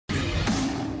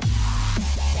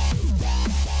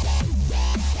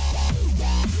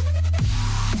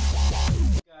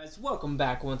Guys, welcome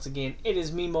back once again. It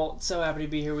is me, Molt. So happy to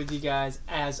be here with you guys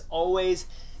as always.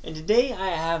 And today I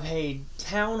have a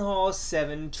Town Hall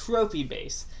 7 trophy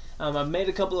base. I've made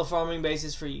a couple of farming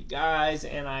bases for you guys,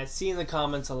 and I see in the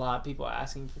comments a lot of people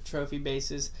asking for trophy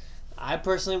bases. I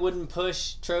personally wouldn't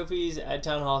push trophies at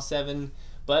Town Hall 7,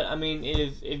 but I mean,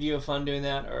 if you have fun doing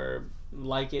that or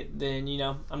like it, then you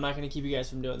know I'm not going to keep you guys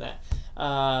from doing that.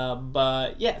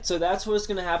 But yeah, so that's what's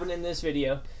going to happen in this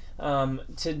video.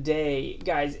 Today,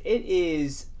 guys, it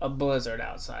is a blizzard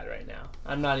outside right now.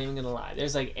 I'm not even gonna lie.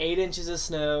 There's like 8 inches of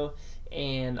snow,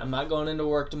 and I'm not going into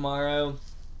work tomorrow.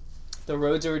 The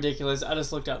roads are ridiculous. I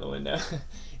just looked out the window.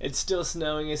 It's still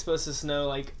snowing. It's supposed to snow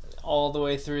like all the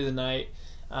way through the night.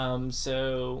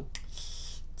 So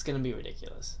it's gonna be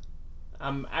ridiculous.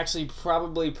 I'm actually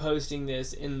probably posting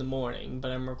this in the morning,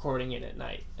 but I'm recording it at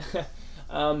night.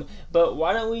 But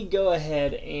why don't we go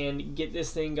ahead and get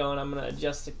this thing going. I'm going to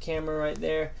adjust the camera right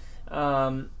there.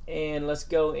 And let's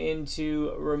go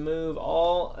into remove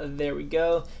all. There we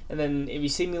go. And then if you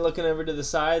see me looking over to the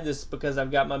side, this is because I've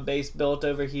got my base built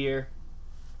over here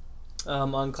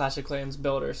on Clash of Clans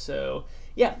Builder. So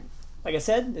yeah, like I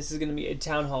said, this is going to be a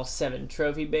Town Hall 7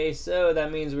 trophy base. So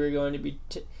that means we're going to be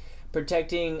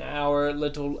protecting our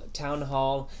little Town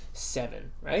Hall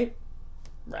 7, right?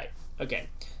 Right. Okay.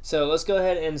 So let's go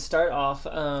ahead and start off.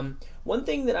 One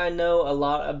thing that I know a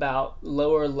lot about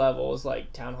lower levels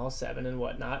like Town Hall 7 and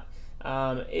whatnot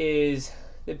is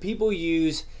that people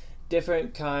use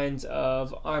different kinds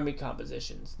of army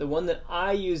compositions. The one that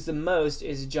I use the most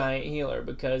is Giant Healer,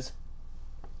 because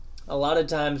a lot of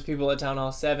times people at Town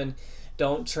Hall 7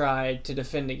 don't try to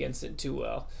defend against it too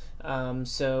well.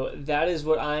 So that is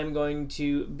what I'm going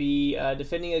to be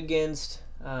defending against.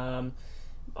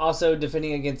 Also,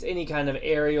 defending against any kind of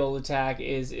aerial attack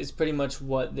is pretty much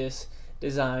what this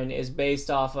design is based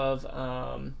off of.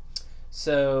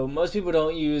 So most people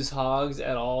don't use hogs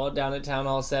at all down at Town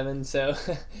Hall 7, so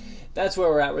that's where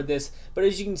we're at with this. But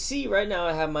as you can see right now,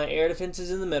 I have my air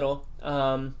defenses in the middle.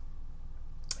 And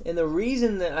the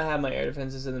reason that I have my air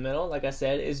defenses in the middle, like I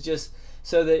said, is just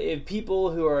so that if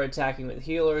people who are attacking with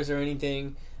healers or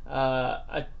anything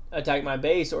attack my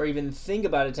base, or even think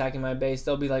about attacking my base,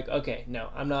 they'll be like, okay, no,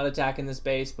 I'm not attacking this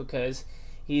base, because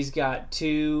he's got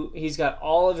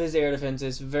all of his air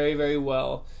defenses very, very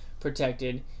well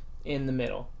protected in the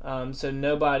middle. So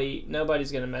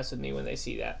nobody's gonna mess with me when they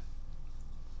see that.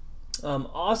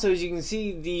 Also, as you can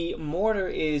see, the mortar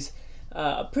is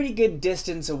a pretty good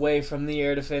distance away from the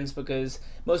air defense, because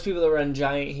most people that run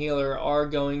Giant Healer are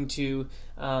going to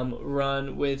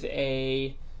run with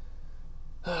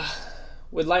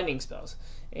with lightning spells,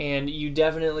 and you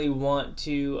definitely want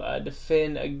to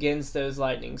defend against those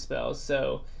lightning spells.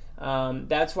 So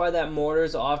that's why that mortar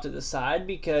is off to the side,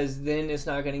 because then it's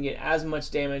not going to get as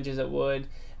much damage as it would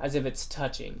as if it's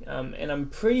touching. And I'm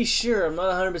pretty sure, I'm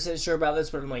not 100% sure about this,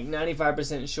 but I'm like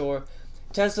 95% sure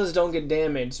Teslas don't get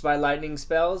damaged by lightning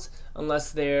spells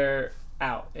unless they're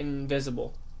out and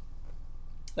invisible.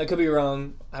 I could be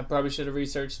wrong. I probably should have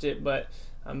researched it, but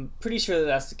I'm pretty sure that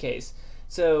that's the case.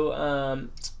 So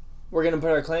we're going to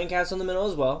put our clan castle in the middle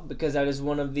as well, because that is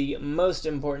one of the most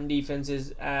important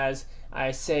defenses, as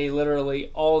I say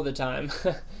literally all the time.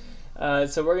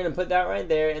 So we're going to put that right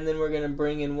there, and then we're going to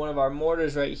bring in one of our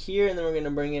mortars right here, and then we're going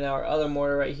to bring in our other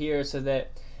mortar right here, so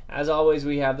that, as always,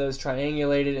 we have those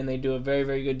triangulated, and they do a very,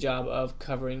 very good job of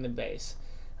covering the base.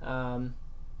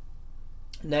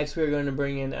 Next, we're going to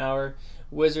bring in our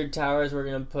wizard towers. We're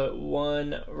going to put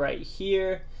one right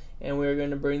here, and we're going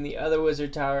to bring the other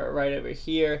wizard tower right over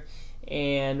here,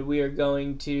 and we are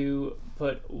going to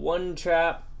put one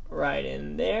trap right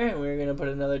in there, and we're going to put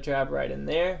another trap right in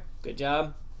there. Good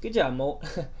job, Molt.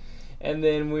 And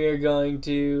then we are going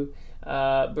to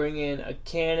bring in a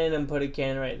cannon and put a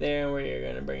cannon right there, and we're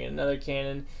going to bring in another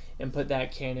cannon and put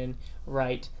that cannon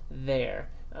right there.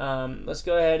 Let's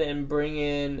go ahead and bring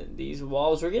in these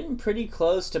walls. We're getting pretty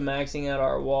close to maxing out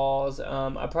our walls.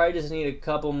 I probably just need a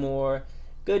couple more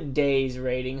good days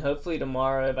raiding. Hopefully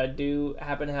tomorrow, if I do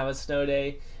happen to have a snow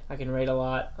day, I can raid a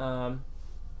lot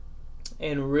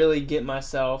and really get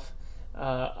myself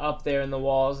up there in the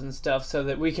walls and stuff, so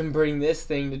that we can bring this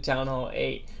thing to Town Hall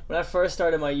 8. When I first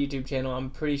started my YouTube channel, I'm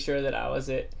pretty sure that I was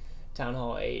at Town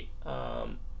Hall 8.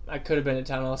 I could have been at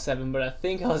Town Hall 7, but I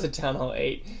think I was at Town Hall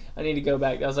 8. I need to go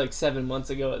back. That was like 7 months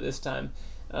ago at this time.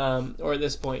 Or at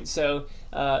this point. So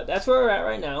that's where we're at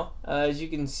right now. As you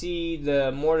can see,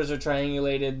 the mortars are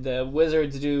triangulated. The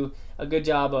wizards do a good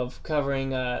job of covering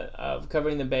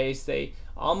the base. They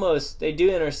do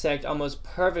intersect almost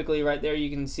perfectly right there. You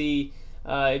can see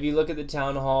if you look at the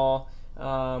town hall,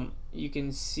 you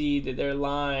can see that their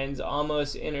lines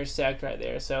almost intersect right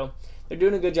there. So they're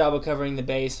doing a good job of covering the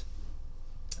base.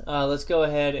 Let's go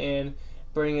ahead and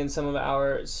bring in some of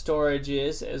our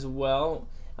storages as well.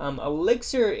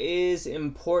 Elixir is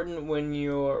important when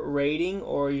you're raiding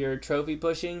or you're trophy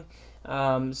pushing,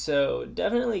 so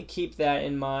definitely keep that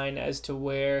in mind as to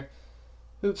where.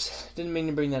 Oops, didn't mean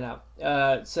to bring that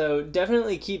out. So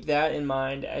definitely keep that in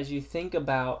mind as you think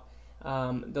about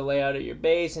the layout of your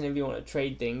base, and if you want to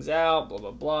trade things out, blah blah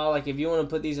blah. Like if you want to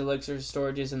put these elixir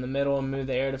storages in the middle and move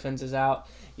the air defenses out,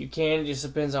 you can. It just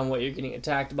depends on what you're getting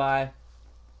attacked by.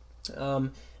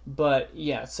 But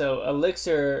yeah, so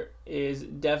elixir is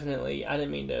definitely, I didn't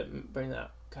mean to bring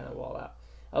that kind of wall out.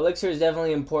 Elixir is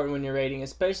definitely important when you're raiding,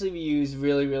 especially if you use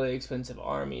really expensive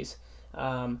armies.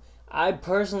 I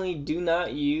personally do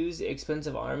not use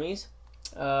expensive armies,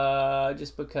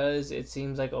 just because it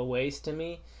seems like a waste to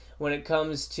me. When it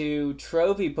comes to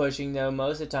trophy pushing, though,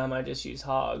 most of the time I just use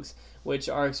hogs, which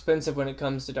are expensive when it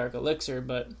comes to dark elixir,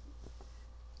 but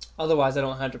otherwise I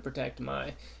don't have to protect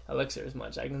my elixir as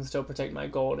much. I can still protect my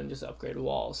gold and just upgrade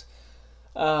walls.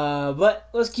 But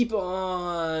let's keep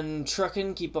on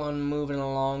trucking, keep on moving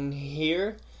along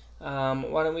here.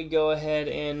 Why don't we go ahead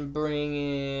and bring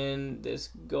in this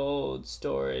gold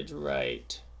storage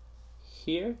right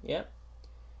here. Yep.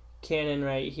 Cannon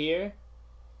right here.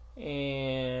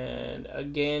 And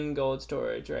again, gold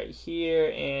storage right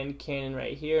here, and cannon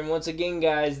right here. And once again,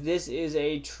 guys, this is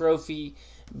a trophy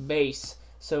base,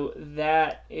 so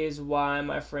that is why,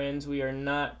 my friends, we are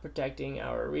not protecting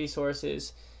our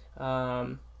resources,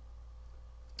 because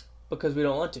we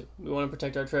don't want to. We want to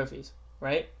protect our trophies,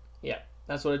 right? Yeah,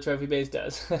 that's what a trophy base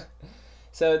does.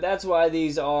 So that's why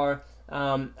these are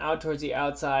out towards the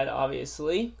outside,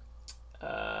 obviously.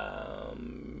 Bring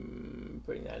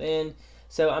that in.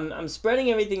 So I'm spreading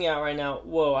everything out right now.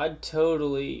 Whoa, I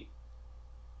totally...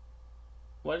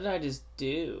 What did I just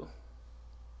do?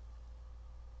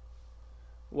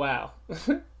 Wow.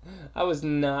 I was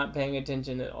not paying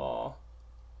attention at all.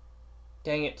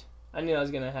 Dang it. I knew that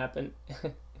was going to happen.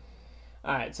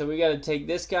 Alright, so we got to take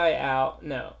this guy out.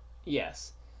 No.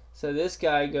 Yes. So this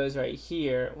guy goes right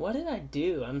here. What did I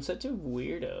do? I'm such a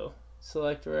weirdo.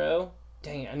 Select row.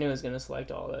 Dang it, I knew I was going to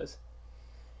select all those.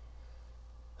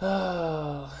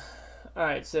 Oh,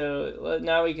 alright, so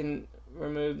now we can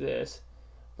remove this.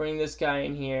 Bring this guy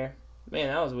in here. Man,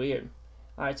 that was weird.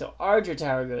 Alright, so Archer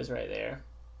Tower goes right there.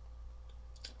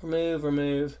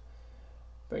 Remove.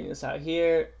 Bring this out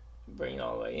here. Bring it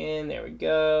all the way in. There we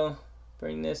go.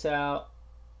 Bring this out.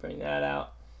 Bring that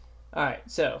out. Alright,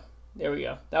 so there we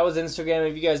go. That was Instagram.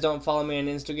 If you guys don't follow me on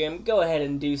Instagram, go ahead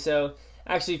and do so.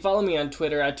 Actually, follow me on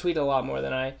Twitter. I tweet a lot more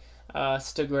than I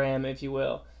Instagram, if you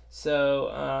will.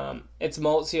 So it's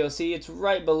MaltCOC. It's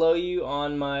right below you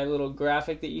on my little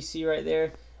graphic that you see right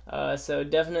there. So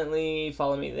definitely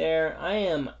follow me there. I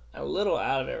am a little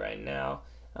out of it right now.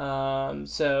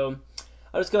 So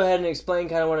I'll just go ahead and explain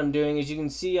kind of what I'm doing. As you can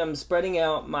see, I'm spreading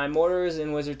out my mortars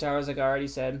and wizard towers like I already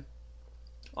said.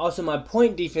 Also, my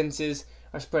point defenses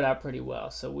are spread out pretty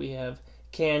well. So we have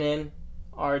cannon,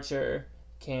 archer,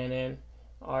 cannon,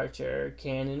 archer,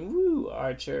 cannon, woo,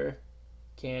 archer,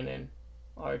 cannon,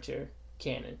 archer,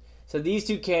 cannon. So these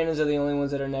two cannons are the only ones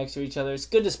that are next to each other. It's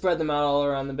good to spread them out all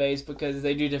around the base because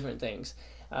they do different things.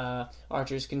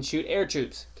 Archers can shoot air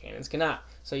troops. Cannons cannot.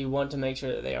 So you want to make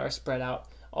sure that they are spread out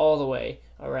all the way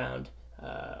around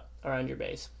around your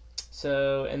base.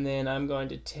 So, and then I'm going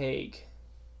to take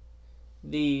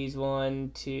these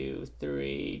 1, 2,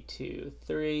 3, 2,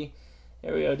 3.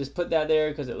 There we go. Just put that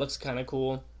there because it looks kind of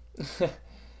cool.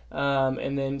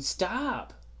 And then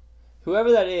stop.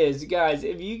 Whoever that is, guys,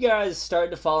 if you guys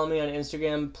start to follow me on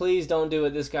Instagram, please don't do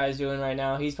what this guy's doing right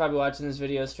now. He's probably watching this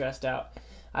video stressed out.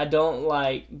 I don't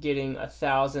like getting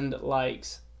 1,000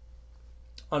 likes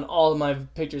on all of my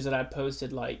pictures that I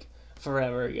posted like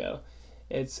forever ago.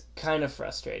 It's kind of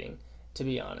frustrating, to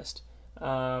be honest.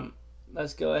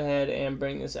 Let's go ahead and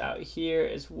bring this out here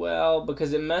as well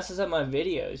because it messes up my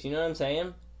videos. You know what I'm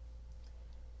saying?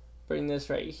 Bring this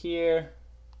right here.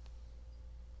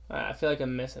 I feel like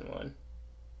I'm missing one.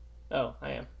 Oh,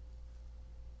 I am.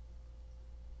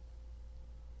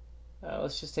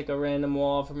 Let's just take a random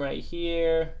wall from right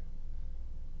here.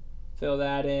 Fill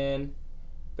that in.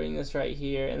 Bring this right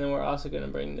here. And then we're also going to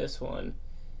bring this one.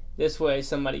 This way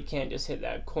somebody can't just hit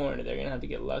that corner. They're going to have to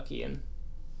get lucky and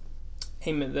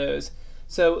aim at those.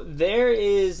 So there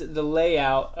is the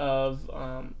layout of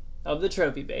the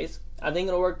trophy base. I think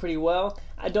it'll work pretty well.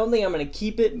 I don't think I'm going to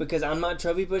keep it because I'm not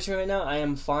trophy pushing right now. I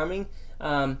am farming.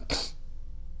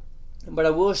 But I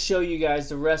will show you guys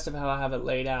the rest of how I have it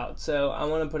laid out. So I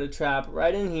want to put a trap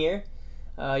right in here.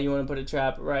 You want to put a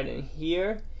trap right in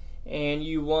here. and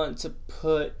you want to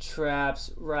put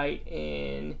traps right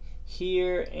in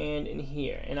here and in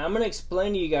here. And I'm going to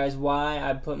explain to you guys why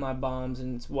I put my bombs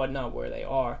and whatnot where they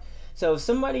are. So if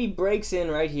somebody breaks in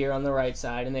right here on the right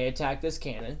side and they attack this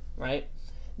cannon, right,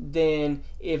 then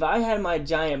if I had my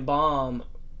giant bomb,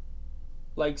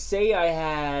 like say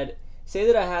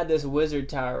that I had this wizard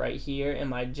tower right here and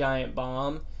my giant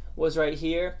bomb was right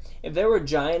here, if there were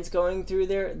giants going through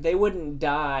there, they wouldn't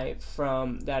die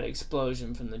from that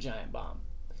explosion from the giant bomb.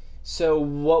 So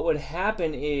what would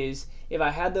happen is, if I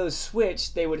had those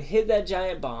switched, they would hit that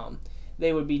giant bomb,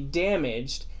 they would be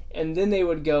damaged, and then they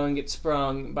would go and get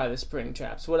sprung by the spring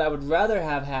traps. What I would rather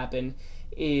have happen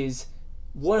is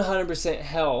 100%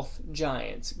 health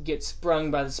giants get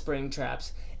sprung by the spring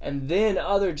traps, and then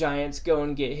other giants go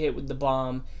and get hit with the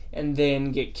bomb and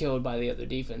then get killed by the other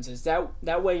defenses.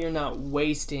 That way you're not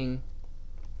wasting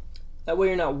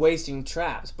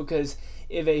traps, because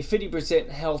if a 50%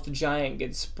 health giant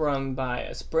gets sprung by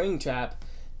a spring trap,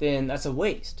 then that's a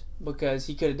waste, because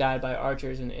he could have died by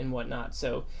archers and whatnot.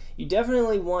 So you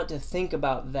definitely want to think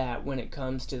about that when it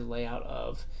comes to the layout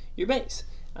of your base.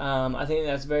 I think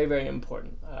that's very, very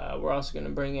important. We're also going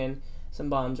to bring in some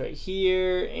bombs right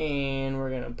here, and we're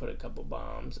going to put a couple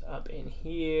bombs up in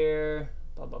here,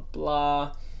 blah, blah,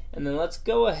 blah. And then let's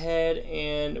go ahead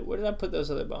and, where did I put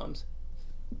those other bombs?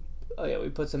 Oh yeah, we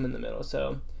put some in the middle.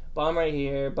 So bomb right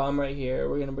here, bomb right here.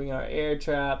 We're going to bring our air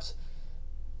traps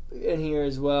in here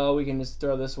as well. We can just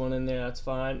throw this one in there, that's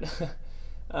fine.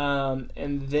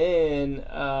 And then,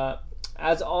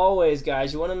 as always,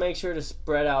 guys, you want to make sure to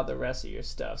spread out the rest of your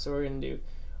stuff. So we're going to do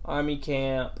army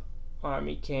camp,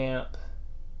 army camp,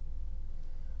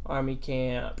 army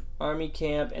camp, army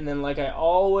camp, and then, like I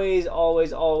always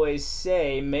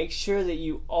say, make sure that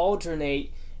you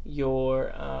alternate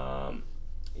your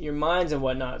mines and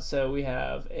whatnot. So we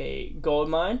have a gold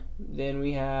mine, then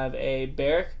we have a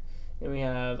barrack, then we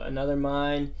have another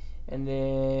mine, and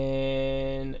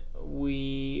then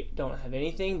we don't have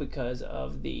anything because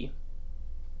of the,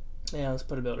 yeah, let's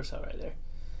put a builder's hut right there.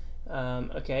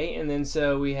 Okay, and then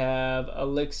so we have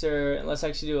elixir, and let's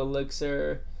actually do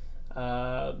elixir,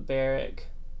 barrack,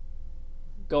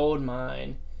 gold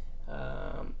mine,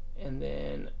 and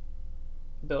then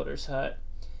builder's hut,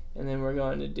 and then we're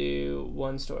going to do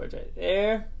one storage right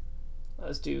there.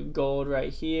 Let's do gold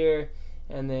right here,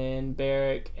 and then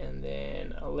barrack, and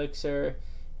then elixir,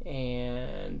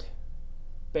 and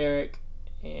barrack,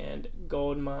 and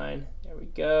gold mine. There we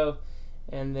go.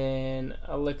 And then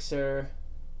elixir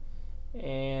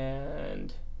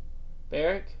and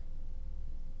barrack.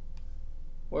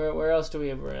 Where else do we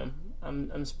have room?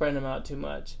 I'm spreading them out too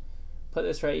much. Put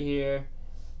this right here.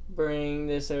 Bring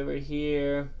this over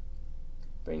here.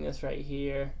 Bring this right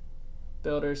here.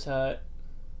 Builder's hut.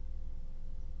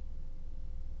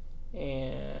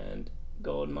 And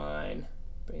gold mine.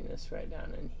 Bring this right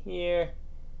down in here.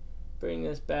 Bring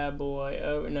this bad boy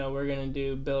over. No, we're gonna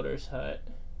do builder's hut.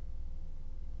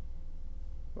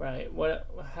 Right,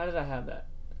 how did I have that?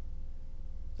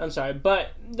 I'm sorry,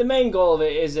 but the main goal of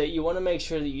it is that you want to make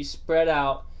sure that you spread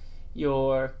out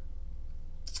your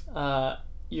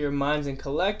mines and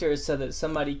collectors so that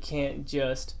somebody can't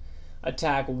just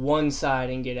attack one side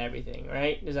and get everything,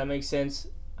 right? Does that make sense?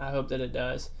 I hope that it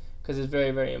does, because it's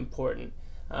very, very important.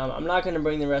 I'm not going to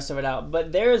bring the rest of it out,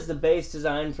 but there's the base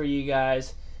design for you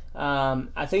guys.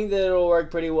 I think that it'll work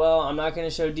pretty well. I'm not going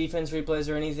to show defense replays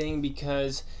or anything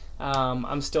because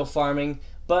I'm still farming,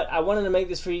 but I wanted to make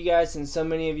this for you guys since so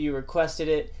many of you requested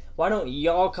it. Why don't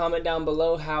y'all comment down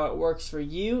below how it works for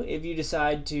you if you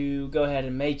decide to go ahead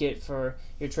and make it for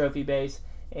your trophy base.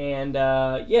 And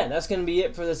yeah, that's going to be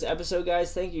it for this episode,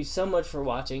 guys. Thank you so much for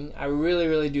watching. I really,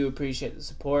 really do appreciate the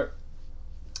support.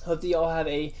 Hope that y'all have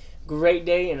a great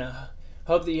day, and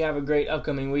hope that you have a great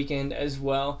upcoming weekend as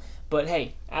well. But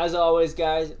hey, as always,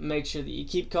 guys, make sure that you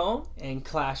keep calm and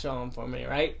clash on for me,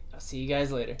 right? I'll see you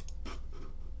guys later.